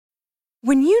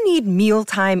When you need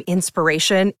mealtime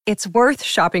inspiration, it's worth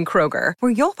shopping Kroger,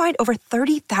 where you'll find over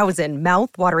 30,000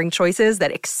 mouth-watering choices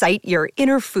that excite your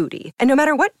inner foodie. And no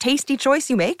matter what tasty choice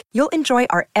you make, you'll enjoy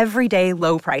our everyday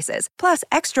low prices, plus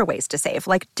extra ways to save,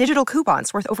 like digital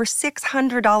coupons worth over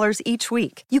 $600 each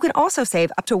week. You can also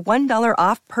save up to $1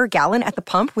 off per gallon at the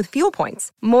pump with fuel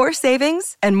points. More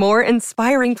savings and more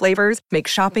inspiring flavors make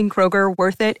shopping Kroger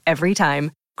worth it every time.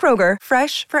 Kroger,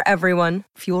 fresh for everyone.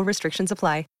 Fuel restrictions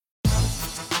apply.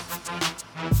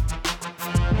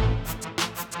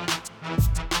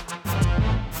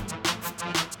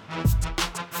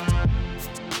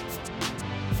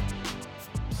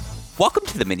 Welcome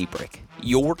to the Mini Break,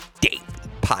 your daily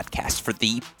podcast for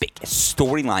the biggest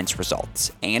storylines,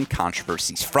 results, and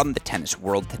controversies from the tennis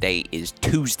world. Today is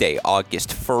Tuesday, August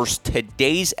 1st.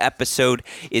 Today's episode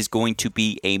is going to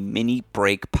be a mini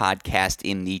break podcast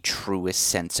in the truest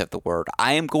sense of the word.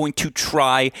 I am going to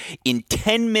try in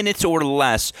 10 minutes or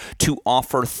less to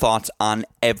offer thoughts on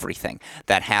everything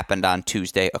that happened on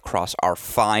Tuesday across our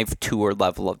 5 tour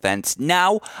level events.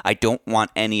 Now, I don't want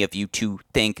any of you to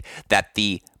think that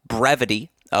the brevity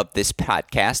of this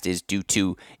podcast is due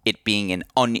to it being an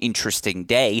uninteresting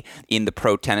day in the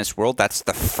pro tennis world. That's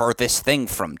the furthest thing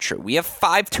from true. We have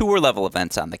 5 tour level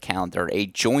events on the calendar, a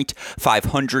joint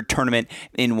 500 tournament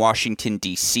in Washington,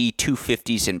 D.C.,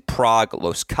 250s in Prague,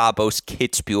 Los Cabos,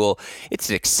 Kitzbühel. It's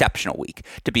an exceptional week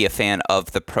to be a fan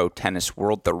of the pro tennis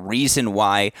world. The reason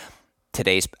why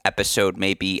today's episode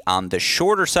may be on the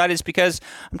shorter side is because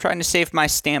I'm trying to save my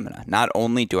stamina. Not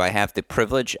only do I have the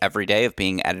privilege every day of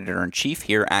being editor-in-chief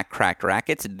here at Cracked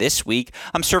Racquets, this week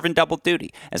I'm serving double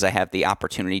duty as I have the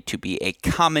opportunity to be a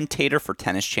commentator for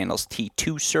Tennis Channel's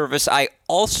T2 service. I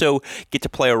also get to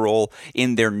play a role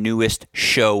in their newest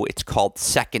show. It's called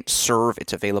Second Serve.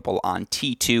 It's available on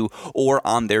T2 or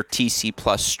on their TC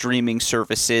Plus streaming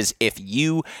services. If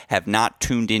you have not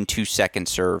tuned into Second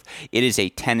Serve, it is a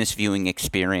tennis viewing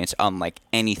experience unlike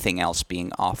anything else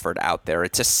being offered out there.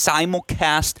 It's a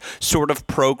simulcast sort of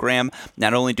program.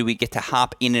 Not only do we get to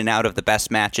hop in and out of the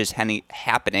best matches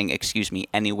happening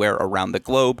anywhere around the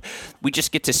globe, we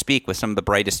just get to speak with some of the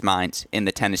brightest minds in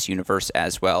the tennis universe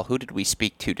as well. Who did we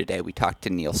speak to today? We talked to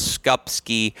Neil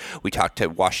Skupski. We talked to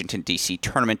Washington, D.C.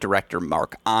 tournament director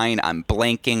Mark Ein. I'm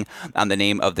blanking on the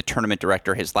name of the tournament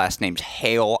director. His last name's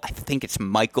Hale. I think it's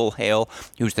Michael Hale,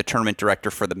 who's the tournament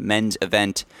director for the men's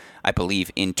event, I believe,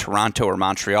 in Toronto or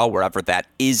Montreal, wherever that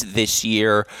is this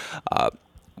year.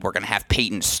 We're going to have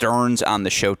Peyton Stearns on the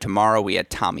show tomorrow. We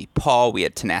had Tommy Paul. We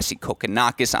had Thanasi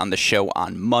Kokkinakis on the show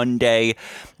on Monday.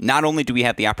 Not only do we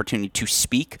have the opportunity to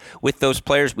speak with those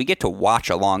players, we get to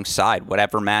watch alongside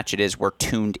whatever match it is we're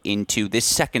tuned into. This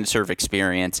Second Serve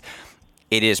experience,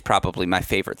 it is probably my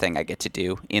favorite thing I get to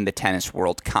do in the tennis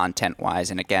world content-wise.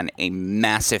 And again, a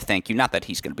massive thank you. Not that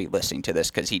he's going to be listening to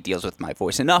this because he deals with my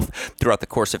voice enough throughout the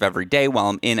course of every day while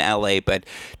I'm in LA, but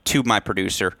to my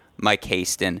producer, Mike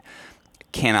Haston.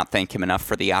 Cannot thank him enough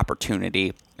for the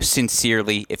opportunity.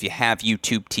 Sincerely, if you have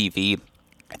YouTube TV,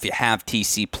 if you have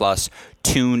TC Plus,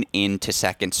 tune in to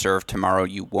Second Serve tomorrow.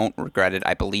 You won't regret it.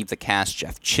 I believe the cast,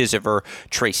 Jeff Chisover,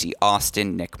 Tracy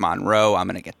Austin, Nick Monroe. I'm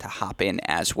going to get to hop in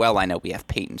as well. I know we have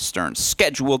Peyton Stearns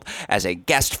scheduled as a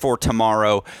guest for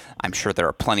tomorrow. I'm sure there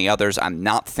are plenty others I'm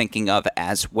not thinking of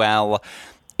as well.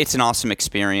 It's an awesome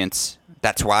experience.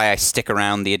 That's why I stick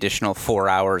around the additional 4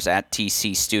 hours at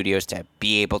TC Studios to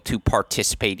be able to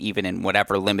participate even in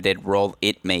whatever limited role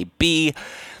it may be.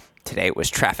 Today it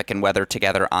was traffic and weather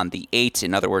together on the 8th.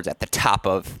 In other words, at the top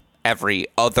of every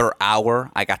other hour,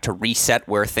 I got to reset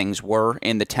where things were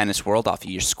in the tennis world off of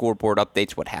your scoreboard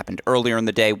updates, what happened earlier in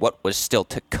the day, what was still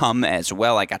to come as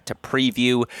well. I got to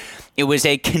preview. It was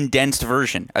a condensed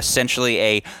version, essentially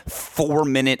a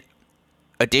 4-minute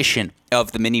edition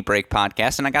of the Mini Break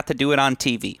podcast, and I got to do it on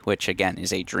TV, which again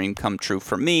is a dream come true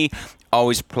for me.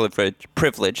 Always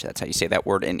privilege, that's how you say that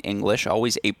word in English,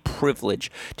 always a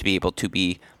privilege to be able to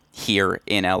be here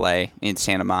in LA, in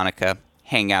Santa Monica,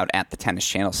 hang out at the Tennis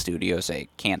Channel studios. I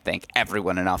can't thank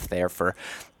everyone enough there for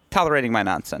tolerating my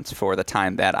nonsense for the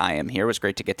time that I am here. It was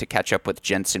great to get to catch up with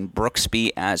Jensen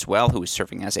Brooksby as well, who is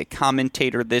serving as a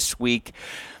commentator this week.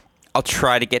 I'll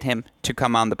try to get him to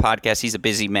come on the podcast. He's a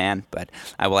busy man, but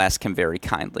I will ask him very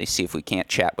kindly, see if we can't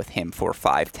chat with him for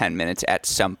 5-10 minutes at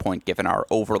some point, given our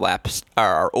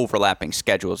overlapping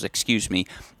schedules, in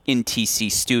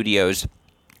TC Studios.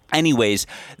 Anyways,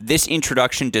 this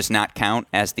introduction does not count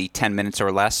as the 10 minutes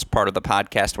or less part of the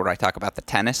podcast where I talk about the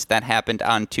tennis that happened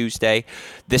on Tuesday.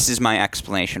 This is my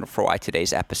explanation for why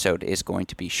today's episode is going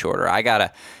to be shorter. I got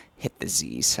to hit the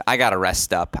Z's. I got to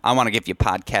rest up. I want to give you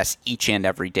podcasts each and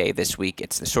every day this week.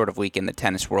 It's the sort of week in the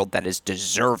tennis world that is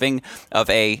deserving of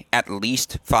a at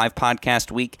least 5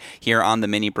 podcast week here on the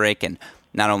Mini Break. And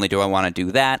not only do I want to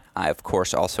do that, I, of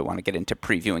course, also want to get into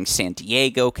previewing San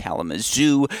Diego,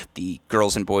 Kalamazoo, the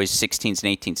girls and boys 16s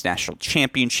and 18s national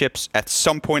championships at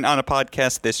some point on a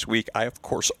podcast this week. I, of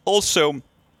course, also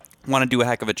want to do a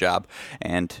heck of a job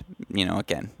and,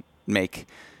 again, make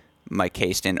Mike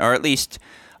Haston, or at least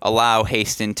allow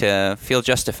Haston to feel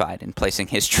justified in placing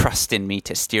his trust in me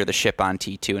to steer the ship on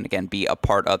T2 and, again, be a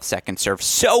part of Second Serve.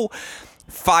 So,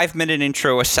 5-minute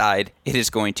intro aside, it is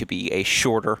going to be a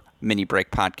shorter Mini Break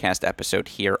podcast episode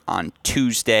here on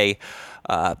Tuesday.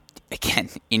 Again,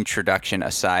 introduction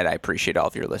aside, I appreciate all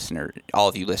of you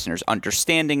listeners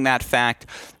understanding that fact.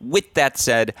 With that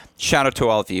said, shout out to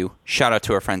all of you. Shout out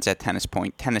to our friends at Tennis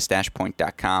Point,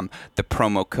 tennis-point.com. The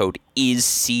promo code is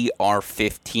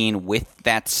CR15. With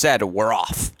that said, we're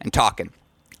off and talking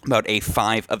about a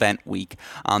 5-event week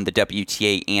on the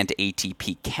WTA and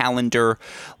ATP calendar.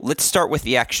 Let's start with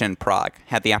the action in Prague.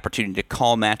 Had the opportunity to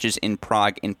call matches in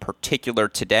Prague in particular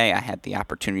today. I had the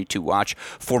opportunity to watch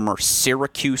former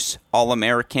Syracuse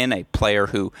All-American, a player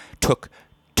who took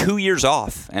 2 years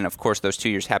off, and of course those 2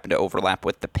 years happened to overlap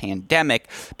with the pandemic,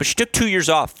 but she took 2 years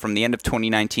off from the end of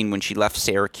 2019 when she left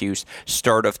Syracuse,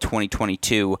 start of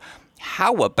 2022.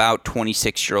 How about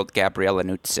 26-year-old Gabriela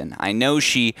Knutsson? I know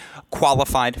she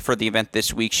qualified for the event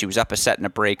this week. She was up a set and a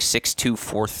break, 6-2,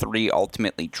 4-3,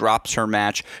 ultimately drops her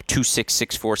match, 2-6,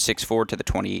 6-4, 6-4 to the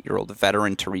 28-year-old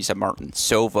veteran Teresa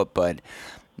Martinsova, but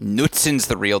Knutsson's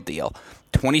the real deal.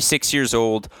 26 years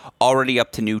old, already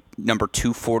up to number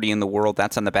 240 in the world.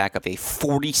 That's on the back of a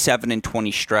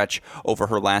 47-20 stretch over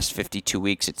her last 52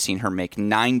 weeks. It's seen her make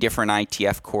 9 different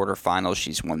ITF quarterfinals.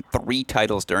 She's won 3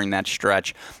 titles during that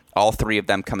stretch, all 3 of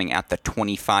them coming at the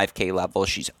 25K level.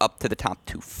 She's up to the top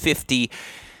 250,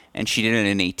 and she did it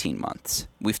in 18 months.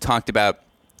 We've talked about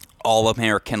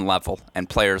All-American level and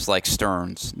players like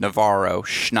Stearns, Navarro,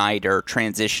 Schneider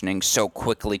transitioning so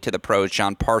quickly to the pros.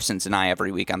 John Parsons and I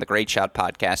every week on the Great Shot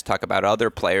podcast talk about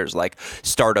other players like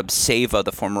Startup Seva,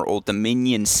 the former Old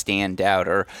Dominion standout,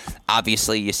 or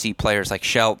obviously you see players like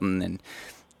Shelton. And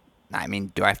I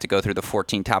mean, do I have to go through the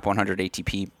 14 top 100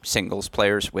 ATP singles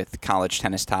players with college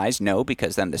tennis ties? No,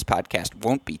 because then this podcast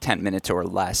won't be 10 minutes or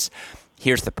less.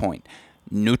 Here's the point.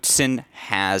 Knutsson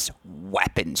has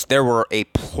weapons. There were a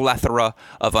plethora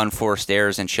of unforced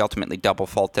errors, and she ultimately double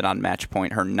faulted on match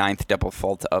point. Her 9th double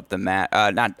fault of the match,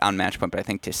 not on match point, but I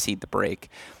think to seed the break.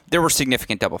 There were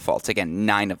significant double faults. Again,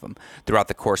 9 of them throughout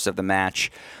the course of the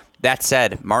match. That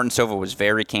said, Martinsova was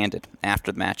very candid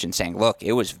after the match in saying, look,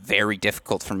 it was very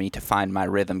difficult for me to find my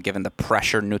rhythm given the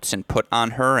pressure Knutsson put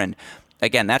on her, and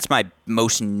again, that's my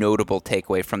most notable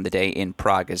takeaway from the day in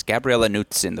Prague is Gabriela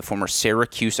Knutsson, the former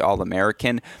Syracuse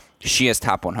All-American. She has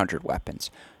top 100 weapons.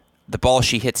 The ball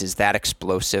she hits is that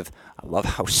explosive. I love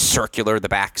how circular the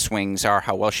backswings are,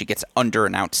 how well she gets under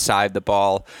and outside the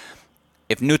ball.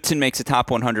 If Knutsson makes a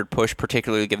top 100 push,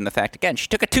 particularly given the fact, again, she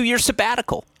took a 2-year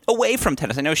sabbatical away from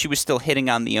tennis. I know she was still hitting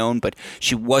on the own, but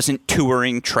she wasn't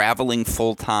touring, traveling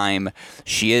full-time.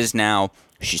 She is now.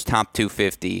 She's top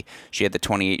 250. She had the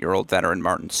 28-year-old veteran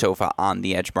Martinsova on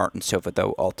the edge. Martinsova,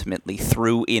 though, ultimately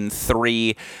threw in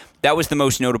 3. That was the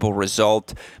most notable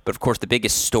result. But, of course, the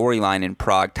biggest storyline in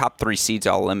Prague, top 3 seeds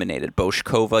all eliminated.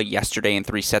 Boškova yesterday in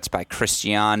 3 sets by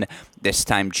Christian. This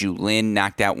time, Zhu Lin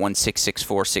knocked out 1-6,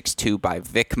 6-4, 6-2 by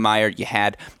Wickmeyer. You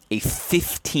had a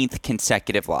 15th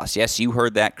consecutive loss. Yes, you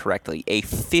heard that correctly. A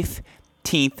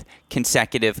 15th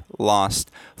consecutive loss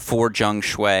for Zheng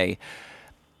Shui.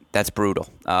 That's brutal,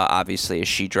 obviously, as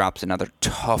she drops another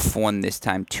tough one, this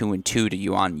time 2-2 to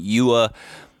Yuan Yua.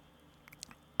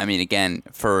 I mean, again,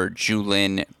 for Zhu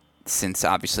Lin, since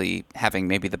obviously having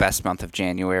maybe the best month of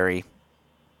January,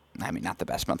 I mean, not the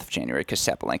best month of January because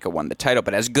Sabalenka won the title,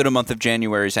 but as good a month of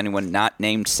January as anyone not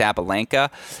named Sabalenka,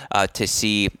 to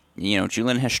see, Zhu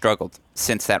Lin has struggled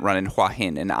since that run in Hua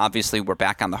Hin, and obviously we're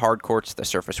back on the hard courts, the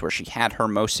surface where she had her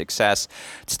most success.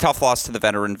 It's a tough loss to the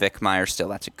veteran Wickmeyer. Still,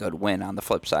 that's a good win on the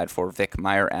flip side for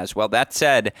Wickmeyer as well. That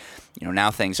said,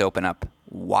 now things open up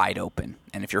wide open,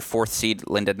 and if you're 4th seed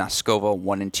Linda Noskova,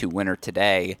 1-2 winner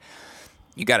today,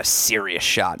 you got a serious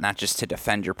shot, not just to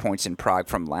defend your points in Prague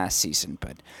from last season,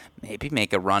 but maybe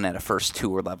make a run at a first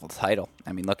tour level title.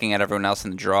 I mean, looking at everyone else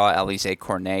in the draw, Alizé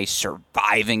Cornet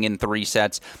surviving in 3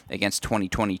 sets against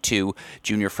 2022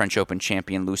 junior French Open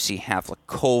champion Lucy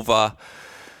Havlikova.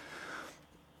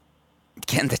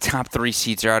 Again, the top 3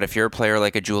 seeds are out. If you're a player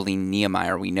like a Julie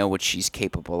Niemeyer, we know what she's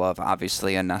capable of.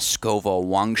 Obviously, a Noskova,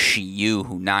 Wang Shiyu,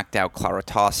 who knocked out Clara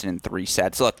Tauson in 3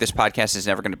 sets. Look, this podcast is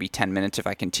never going to be 10 minutes if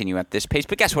I continue at this pace.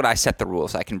 But guess what? I set the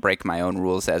rules. I can break my own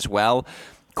rules as well.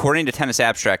 According to Tennis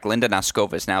Abstract, Linda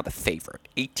Noskova is now the favorite.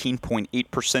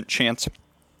 18.8% chance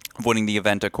of winning the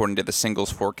event, according to the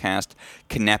singles forecast.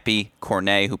 Kanepi,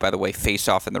 Cornet, who, by the way, face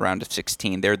off in the round of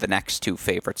 16, they're the next 2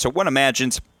 favorites. So one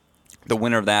imagines the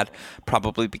winner of that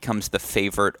probably becomes the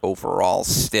favorite overall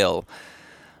still.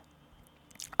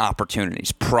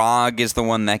 Opportunities. Prague is the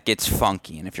one that gets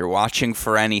funky. And if you're watching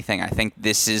for anything, I think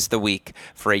this is the week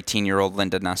for 18-year-old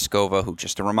Linda Noskova, who,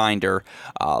 just a reminder,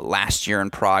 last year in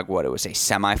Prague, it was a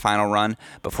semifinal run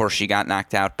before she got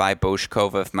knocked out by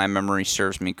Bouzkova. If my memory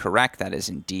serves me correct, that is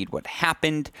indeed what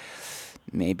happened.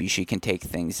 Maybe she can take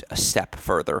things a step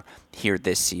further here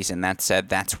this season. That said,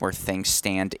 that's where things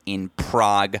stand in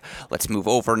Prague. Let's move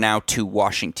over now to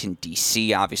Washington,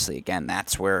 D.C. Obviously, again,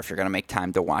 that's where, if you're going to make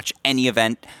time to watch any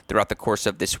event throughout the course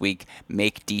of this week,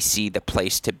 make D.C. the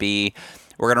place to be.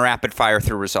 We're going to rapid fire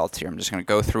through results here. I'm just going to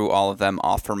go through all of them,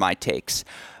 offer my takes.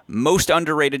 Most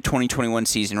underrated 2021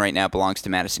 season right now belongs to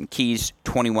Madison Keys,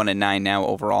 21-9 now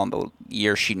overall in the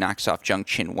year. She knocks off Zheng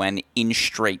Qinwen in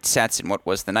straight sets in what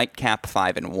was the nightcap,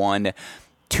 5-1.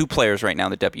 2 players right now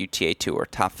in the WTA Tour,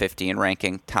 top 50 in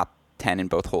ranking, top 10 in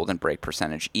both hold and break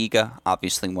percentage. Iga,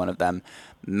 obviously one of them.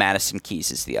 Madison Keys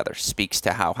is the other. Speaks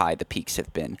to how high the peaks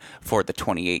have been for the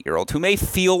 28-year-old, who may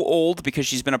feel old because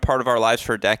she's been a part of our lives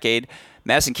for a decade.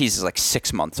 Madison Keys is like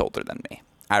 6 months older than me.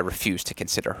 I refuse to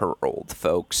consider her old,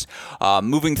 folks.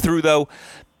 Moving through, though,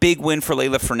 big win for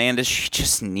Leylah Fernandez. She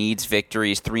just needs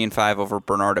victories. 3-5 over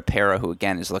Bernarda Pera, who,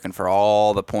 again, is looking for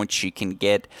all the points she can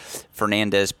get.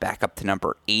 Fernandez back up to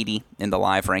number 80 in the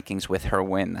live rankings with her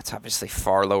win. That's obviously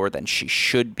far lower than she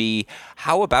should be.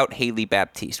 How about Haley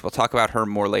Baptiste? We'll talk about her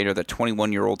more later, the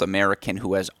 21-year-old American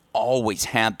who has always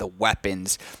had the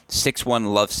weapons.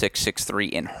 6-1, love 6-6-3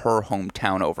 in her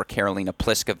hometown over Karolina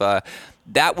Pliskova.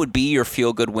 That would be your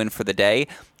feel-good win for the day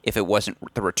if it wasn't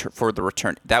the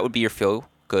return. That would be your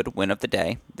feel-good win of the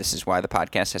day. This is why the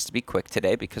podcast has to be quick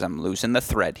today, because I'm losing the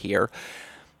thread here.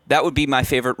 That would be my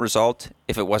favorite result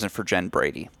if it wasn't for Jen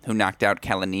Brady, who knocked out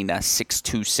Kalinina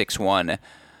 6-2, 6-1.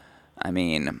 I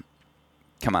mean,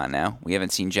 come on now. We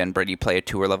haven't seen Jen Brady play a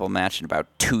tour-level match in about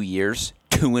 2 years.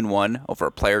 2-1 over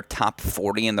a player top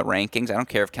 40 in the rankings. I don't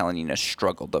care if Kalinina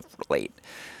struggled of late.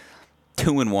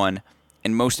 2-1.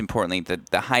 And most importantly,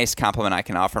 the highest compliment I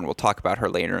can offer, and we'll talk about her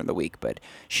later in the week, but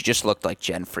she just looked like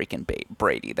Jen freaking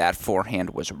Brady. That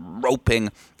forehand was roping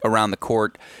around the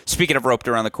court. Speaking of roped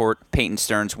around the court, Peyton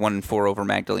Stearns 1-4 over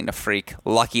Magdalena Fricke.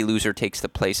 Lucky loser takes the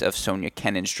place of Sonia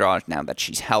Kenensdraw now that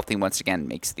she's healthy once again,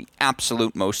 makes the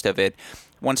absolute most of it.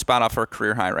 1 spot off her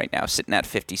career high right now, sitting at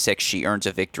 56. She earns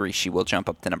a victory. She will jump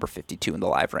up to number 52 in the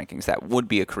live rankings. That would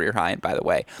be a career high, and by the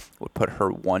way, would put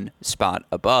her 1 spot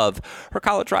above her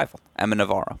college rival, Emma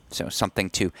Navarro. So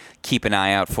something to keep an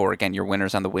eye out for. Again, your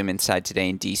winners on the women's side today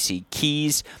in D.C.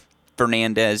 Keys,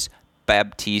 Fernandez,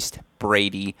 Baptiste,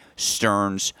 Brady,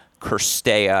 Stearns,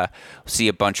 Cirstea. We'll see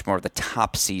a bunch more of the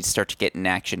top seeds start to get in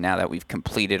action now that we've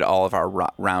completed all of our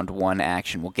round 1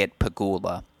 action. We'll get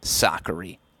Pegula,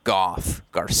 Sakkari, Goff,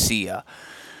 Garcia,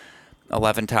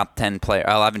 11 top 25,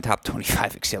 11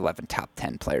 top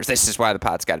 10 players. This is why the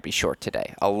pod's got to be short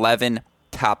today. 11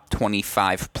 top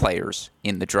 25 players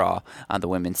in the draw on the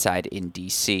women's side in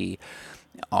D.C.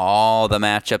 All the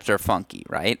matchups are funky,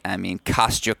 right? I mean,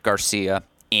 Kostyuk, Garcia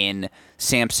in,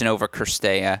 Sampson over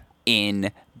Cirstea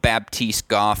in, Baptiste,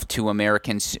 Goff, 2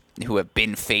 Americans who have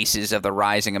been faces of the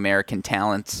rising American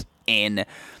talents in,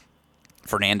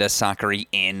 Fernandez, Sakkari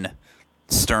in,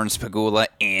 Stearns, Pegula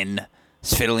in,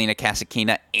 Svitolina,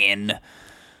 Kasatkina in,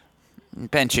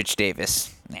 Bencic,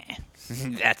 Davis,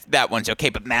 that one's okay,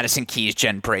 but Madison Keys,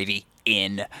 Jen Brady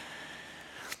in.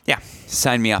 Yeah,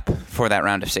 sign me up for that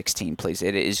round of 16, please.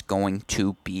 It is going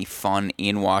to be fun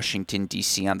in Washington,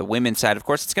 D.C. on the women's side. Of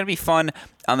course, it's going to be fun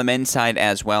on the men's side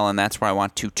as well, and that's where I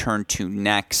want to turn to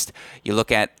next. You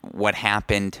look at what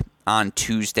happened on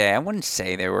Tuesday. I wouldn't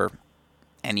say there were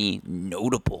any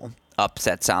notable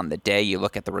upsets on the day. You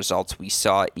look at the results we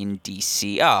saw in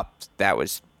D.C. Oh, that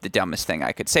was the dumbest thing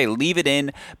I could say. Leave it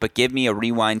in, but give me a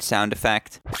rewind sound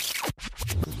effect.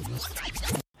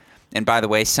 And by the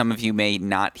way, some of you may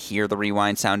not hear the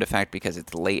rewind sound effect because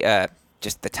it's late.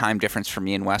 Just the time difference for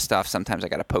me and Westhoff. Sometimes I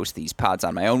got to post these pods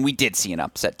on my own. We did see an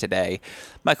upset today.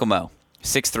 Michael Mmoh,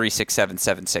 6-3, 6-7,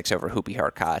 7-6 over Hubie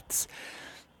Hurkacz.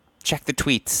 Check the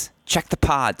tweets. Check the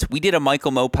pods. We did a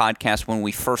Michael Mmoh podcast when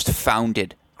we first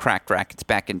founded Cracked Racquets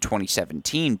back in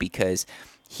 2017 because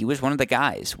he was one of the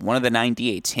guys, one of the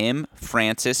 98s. Him,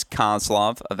 Francis,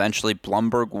 Kozlov, eventually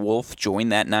Blumberg, Wolf joined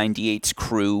that 98s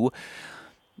crew.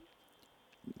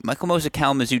 Michael Mmoh's a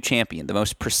Kalamazoo champion, the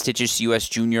most prestigious U.S.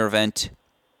 junior event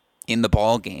in the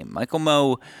ball game. Michael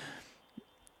Mmoh,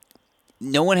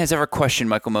 no one has ever questioned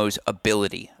Michael Mmoh's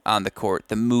ability on the court,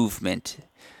 the movement,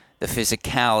 the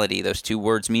physicality. Those two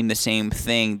words mean the same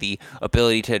thing. The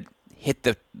ability to hit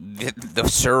the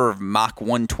serve, Mach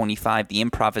 125, the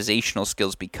improvisational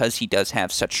skills, because he does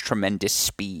have such tremendous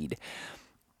speed.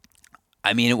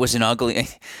 I mean, it was not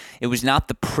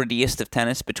the prettiest of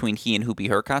tennis between he and Hubie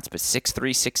Hurkacz, but 6'3",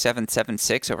 6'7",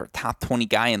 7'6", over top 20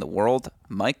 guy in the world.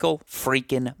 Michael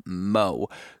freaking Mmoh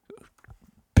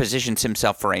positions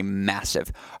himself for a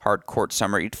massive hard court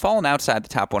summer. He'd fallen outside the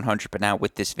top 100, but now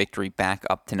with this victory back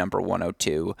up to number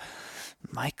 102.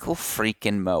 Michael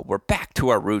freaking Mmoh. We're back to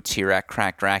our roots here at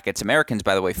Cracked Racquets. Americans,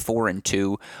 by the way,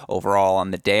 4-2 overall on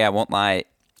the day. I won't lie,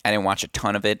 I didn't watch a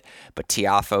ton of it, but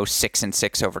Tiafoe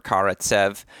 6-6 over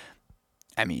Karatsev.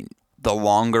 I mean, the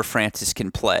longer Francis can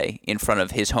play in front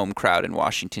of his home crowd in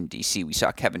Washington, D.C., we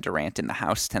saw Kevin Durant in the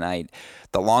house tonight.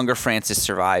 The longer Francis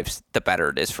survives, the better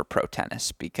it is for pro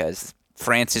tennis, because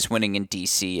Francis winning in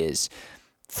D.C. is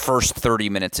first 30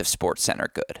 minutes of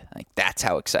SportsCenter good. Like, that's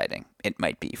how exciting it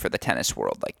might be for the tennis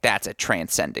world. Like, that's a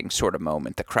transcending sort of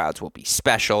moment. The crowds will be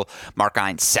special. Mark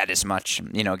Hines said as much.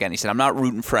 Again, he said, I'm not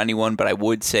rooting for anyone, but I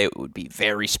would say it would be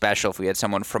very special if we had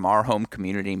someone from our home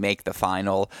community make the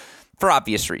final, for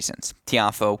obvious reasons.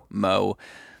 Tiafoe, Mmoh,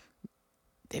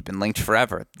 they've been linked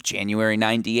forever. January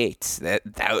 98.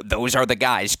 Those are the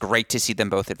guys. Great to see them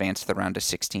both advance to the round of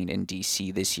 16 in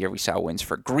D.C. this year. We saw wins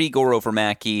for Grigor over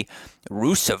Mackey.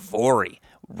 Ruusuvuori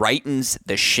rightens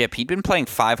the ship. He'd been playing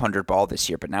 500 ball this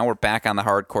year, but now we're back on the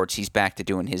hard courts. He's back to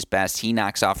doing his best. He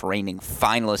knocks off reigning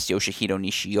finalist Yoshihiro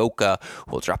Nishioka,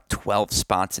 who will drop 12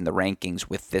 spots in the rankings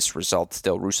with this result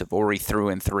still. Ruusuvuori through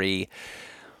and three.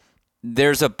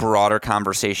 There's a broader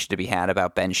conversation to be had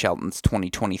about Ben Shelton's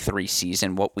 2023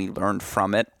 season, what we learned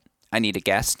from it. I need a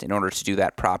guest in order to do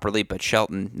that properly, but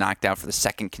Shelton knocked out for the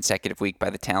second consecutive week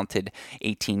by the talented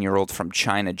 18-year-old from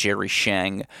China, Jerry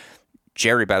Shang.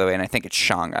 Jerry, by the way, and I think it's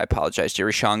Shang, I apologize.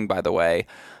 Jerry Shang, by the way,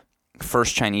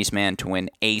 first Chinese man to win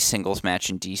a singles match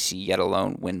in D.C., yet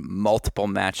alone win multiple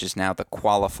matches now. The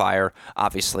qualifier,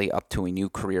 obviously up to a new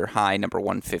career high, number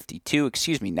 152.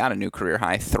 Not a new career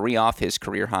high, 3 off his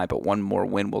career high, but one more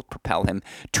win will propel him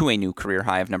to a new career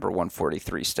high of number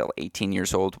 143. Still 18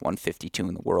 years old, 152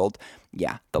 in the world.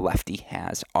 Yeah, the lefty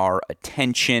has our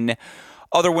attention.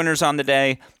 Other winners on the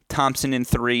day, Thompson in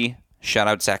 3. Shout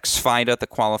out Zach Svida, the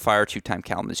qualifier, 2-time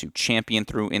Kalamazoo champion,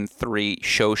 through in 3.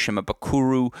 Sho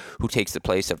Shimabukuro, who takes the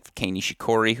place of Kei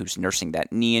Nishikori, who's nursing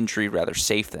that knee injury, rather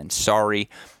safe than sorry.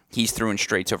 He's through in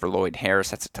straights over Lloyd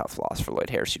Harris. That's a tough loss for Lloyd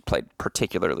Harris, who'd played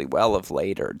particularly well of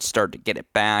late or had started to get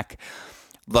it back.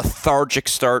 Lethargic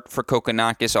start for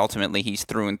Kokkinakis. Ultimately, he's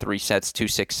through in 3 sets,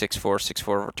 2-6, 6-4, 6-4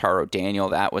 over Taro Daniel.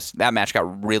 That match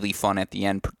got really fun at the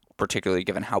end, particularly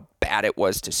given how bad it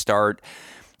was to start.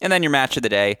 And then your match of the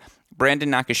day,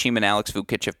 Brandon Nakashima and Alex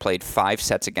Vukic have played 5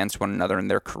 sets against one another in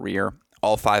their career.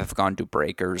 All 5 have gone to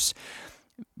breakers.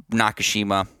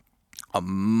 Nakashima, a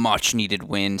much-needed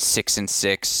win, 6-6,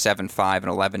 7-5, and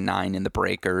 11-9 in the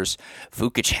breakers.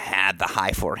 Vukic had the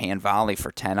high forehand volley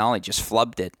for 10-all. He just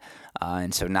flubbed it.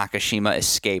 And so Nakashima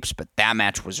escapes. But that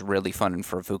match was really fun. And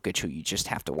for Vukic, who you just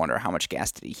have to wonder how much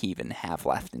gas did he even have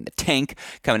left in the tank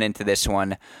coming into this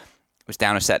one. Was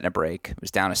down a set in a break. Was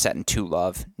down a set in 2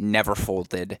 love. Never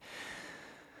folded.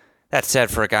 That said,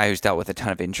 for a guy who's dealt with a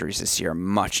ton of injuries this year,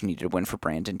 much needed win for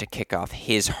Brandon to kick off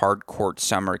his hard court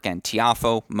summer. Again,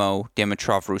 Tiafoe, Mmoh,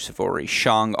 Dimitrov, Ruusuvuori,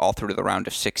 Shang, all through to the round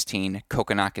of 16.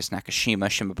 Kokkinakis, Nakashima,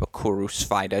 Shimabukuro,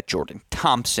 Svida, Jordan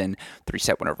Thompson,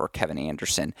 3-set win over Kevin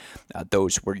Anderson.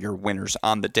 Those were your winners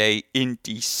on the day in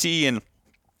D.C. And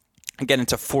again,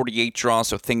 it's a 48 draw,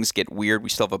 so things get weird. We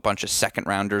still have a bunch of second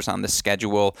rounders on the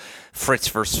schedule. Fritz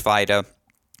versus Svida,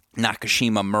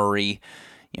 Nakashima, Murray,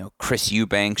 Chris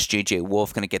Eubanks, J.J.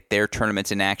 Wolf going to get their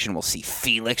tournaments in action. We'll see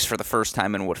Felix for the first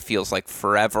time in what feels like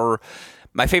forever.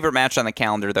 My favorite match on the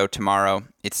calendar, though, tomorrow,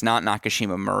 it's not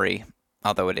Nakashima-Murray,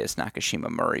 although it is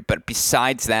Nakashima-Murray. But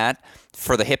besides that,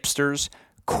 for the hipsters,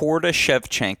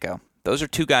 Korda-Shevchenko. Those are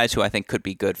 2 guys who I think could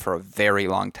be good for a very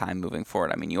long time moving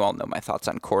forward. I mean, you all know my thoughts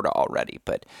on Korda already,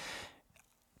 but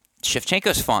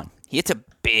Shevchenko's fun. He hits a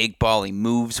big ball. He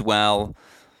moves well.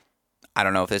 I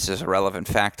don't know if this is a relevant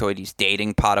factoid. He's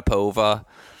dating Potapova.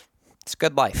 It's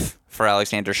good life for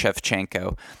Alexander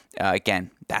Shevchenko.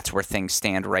 Again, that's where things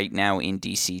stand right now in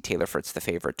DC. Taylor Fritz the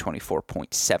favorite,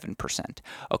 24.7%,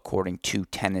 according to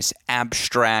Tennis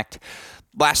Abstract.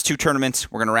 Last two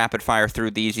tournaments, we're going to rapid fire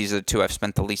through these. These are the two I've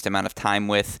spent the least amount of time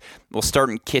with. We'll start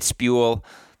in Kitzbühel.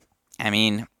 I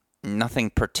mean, nothing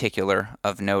particular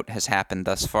of note has happened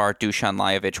thus far. Dusan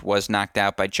Lajovic was knocked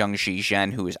out by Zhengzhi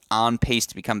Zhen, who is on pace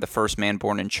to become the first man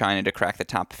born in China to crack the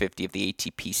top 50 of the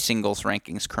ATP singles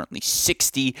rankings, currently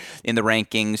 60 in the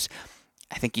rankings.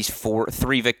 I think he's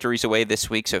 3 victories away this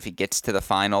week, so if he gets to the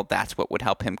final, that's what would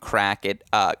help him crack it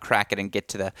and get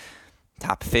to the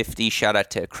top 50. Shout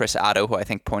out to Chris Otto, who I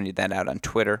think pointed that out on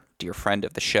Twitter, dear friend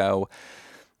of the show.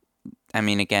 I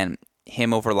mean, again,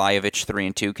 him over Lajovic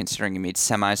 3-2, considering he made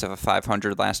semis of a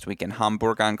 500 last week in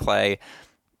Hamburg on clay.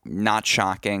 Not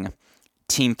shocking.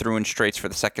 Team through in straights for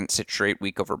the second straight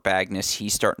week over Bagnes.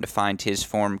 He's starting to find his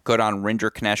form. Good on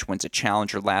Rinderknecht, wins a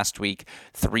challenger last week.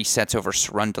 3 sets over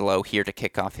Cerundolo here to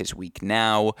kick off his week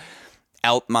now.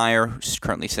 Altmaier, who's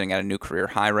currently sitting at a new career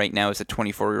high right now, is a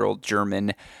 24-year-old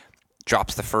German.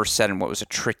 Drops the first set in what was a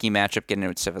tricky matchup, getting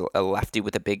a lefty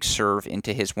with a big serve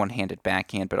into his one-handed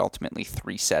backhand, but ultimately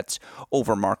 3 sets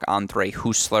over Marc-Andre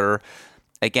Huesler.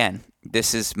 Again,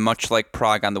 this is much like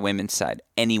Prague on the women's side.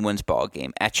 Anyone's ball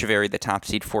game. Etcheverry, the top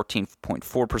seed,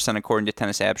 14.4% according to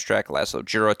Tennis Abstract. Laszlo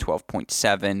Djura,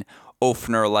 12.7%.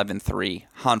 Ofner, 11.3%.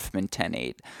 Hanfmann,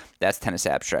 10.8%. That's Tennis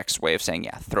Abstract's way of saying,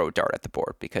 yeah, throw a dart at the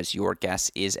board because your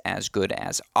guess is as good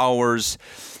as ours.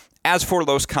 As for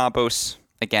Los Cabos,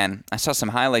 again, I saw some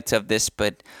highlights of this,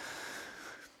 but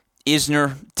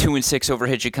Isner, 2-6 over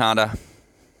Hijikata.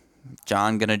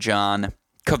 John.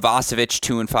 Kovacevic,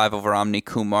 2-5 over Omni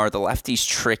Kumar. The lefty's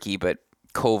tricky, but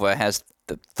Kova has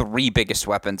the 3 biggest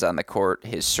weapons on the court: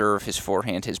 his serve, his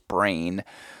forehand, his brain.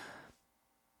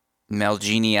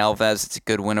 Malgini Alves, it's a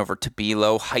good win over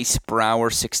Tabilo. Heiss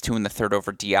Brouwer, 6-2 in the third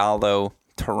over Diallo.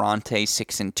 Tarante,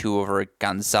 6-2 over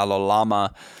Gonzalo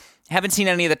Lama. Haven't seen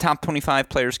any of the top 25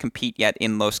 players compete yet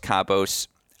in Los Cabos.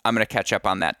 I'm going to catch up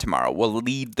on that tomorrow. We'll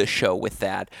lead the show with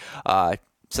that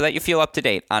so that you feel up to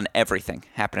date on everything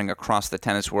happening across the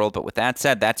tennis world. But with that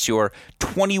said, that's your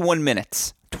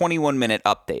 21-minute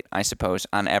update, I suppose,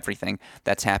 on everything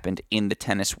that's happened in the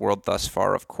tennis world thus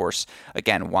far, of course.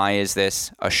 Again, why is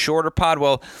this a shorter pod?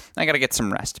 Well, I got to get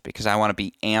some rest because I want to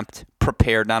be amped,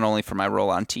 prepared not only for my role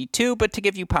on T2, but to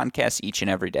give you podcasts each and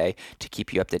every day to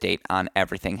keep you up to date on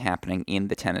everything happening in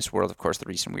the tennis world. Of course, the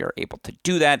reason we are able to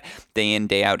do that day in,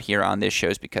 day out here on this show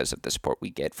is because of the support we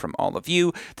get from all of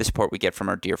you, the support we get from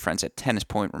our dear friends at Tennis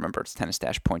Point. Remember, it's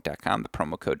tennis-point.com. The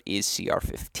promo code is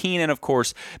CR15. And of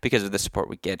course, because of the support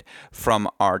we get from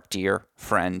our dear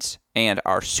friends and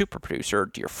our super producer,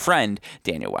 dear friend,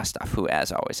 Daniel Westoff, who,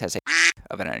 as always, has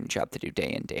of an editing job to do day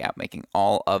in, day out, making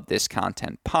all of this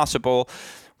content possible.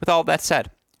 With all that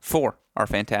said, for our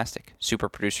fantastic super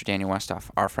producer, Daniel Westoff,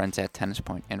 our friends at Tennis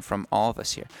Point, and from all of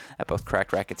us here at both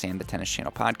Cracked Racquets and the Tennis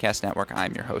Channel Podcast Network,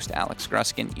 I'm your host, Alex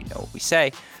Gruskin. You know what we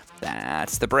say.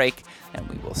 That's the break, and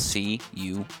we will see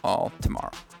you all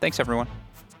tomorrow. Thanks, everyone.